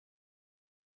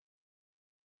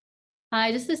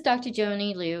Hi, this is Dr.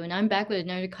 Joni Liu, and I'm back with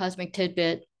another cosmic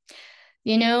tidbit.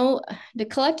 You know, the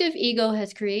collective ego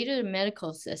has created a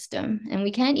medical system, and we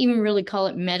can't even really call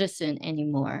it medicine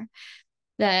anymore,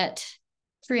 that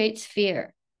creates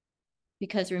fear.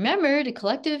 Because remember, the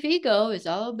collective ego is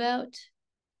all about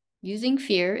using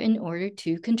fear in order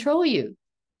to control you.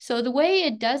 So the way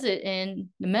it does it in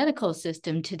the medical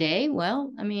system today,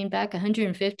 well, I mean, back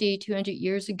 150, 200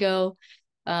 years ago,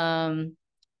 um,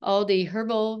 all the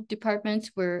herbal departments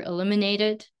were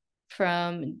eliminated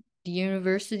from the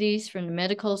universities, from the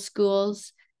medical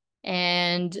schools,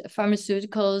 and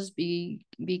pharmaceuticals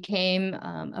became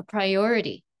a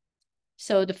priority.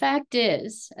 So the fact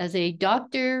is, as a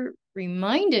doctor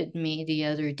reminded me the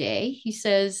other day, he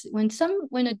says,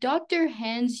 when a doctor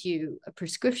hands you a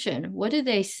prescription, what do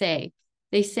they say?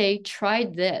 They say, try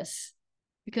this.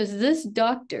 Because this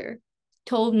doctor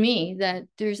told me that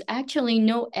there's actually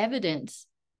no evidence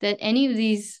that any of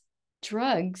these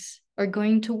drugs are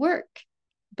going to work,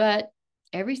 but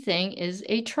everything is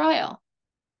a trial.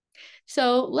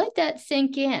 So let that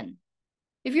sink in.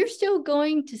 If you're still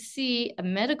going to see a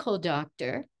medical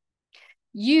doctor,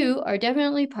 you are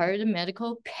definitely part of the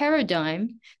medical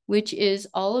paradigm, which is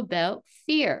all about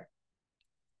fear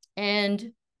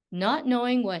and not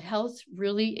knowing what health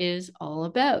really is all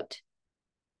about.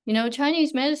 You know,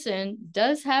 Chinese medicine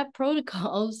does have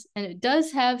protocols and it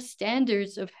does have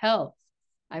standards of health.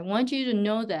 I want you to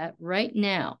know that right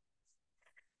now.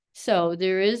 So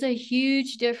there is a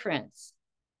huge difference.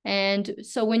 And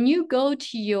so when you go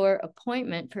to your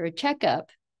appointment for a checkup,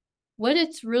 what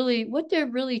they're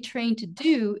really trained to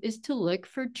do is to look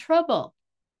for trouble.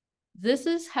 This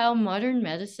is how modern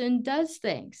medicine does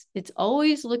things. It's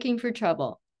always looking for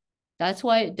trouble. That's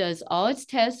why it does all its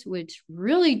tests, which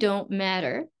really don't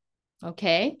matter,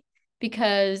 okay?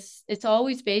 Because it's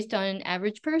always based on an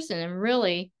average person. And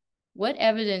really, what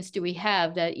evidence do we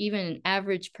have that even an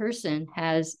average person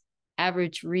has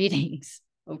average readings,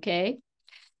 okay?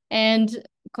 And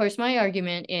of course, my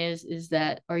argument is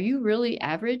that, are you really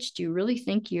average? Do you really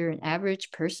think you're an average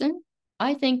person?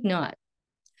 I think not.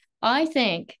 I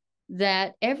think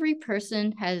that every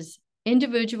person has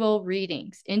individual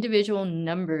readings, individual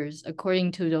numbers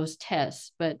according to those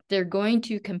tests, but they're going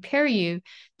to compare you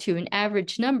to an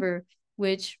average number,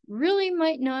 which really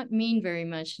might not mean very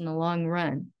much in the long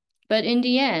run. But in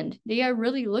the end, they are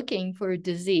really looking for a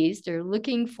disease. They're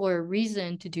looking for a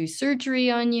reason to do surgery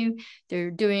on you.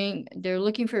 They're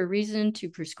looking for a reason to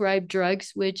prescribe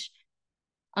drugs, which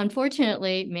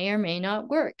unfortunately may or may not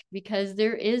work, because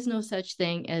there is no such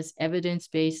thing as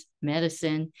evidence-based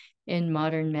medicine in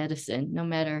modern medicine. No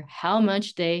matter how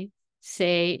much they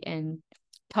say and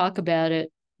talk about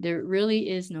it, there really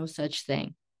is no such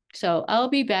thing. So I'll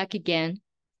be back again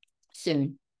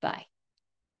soon. Bye.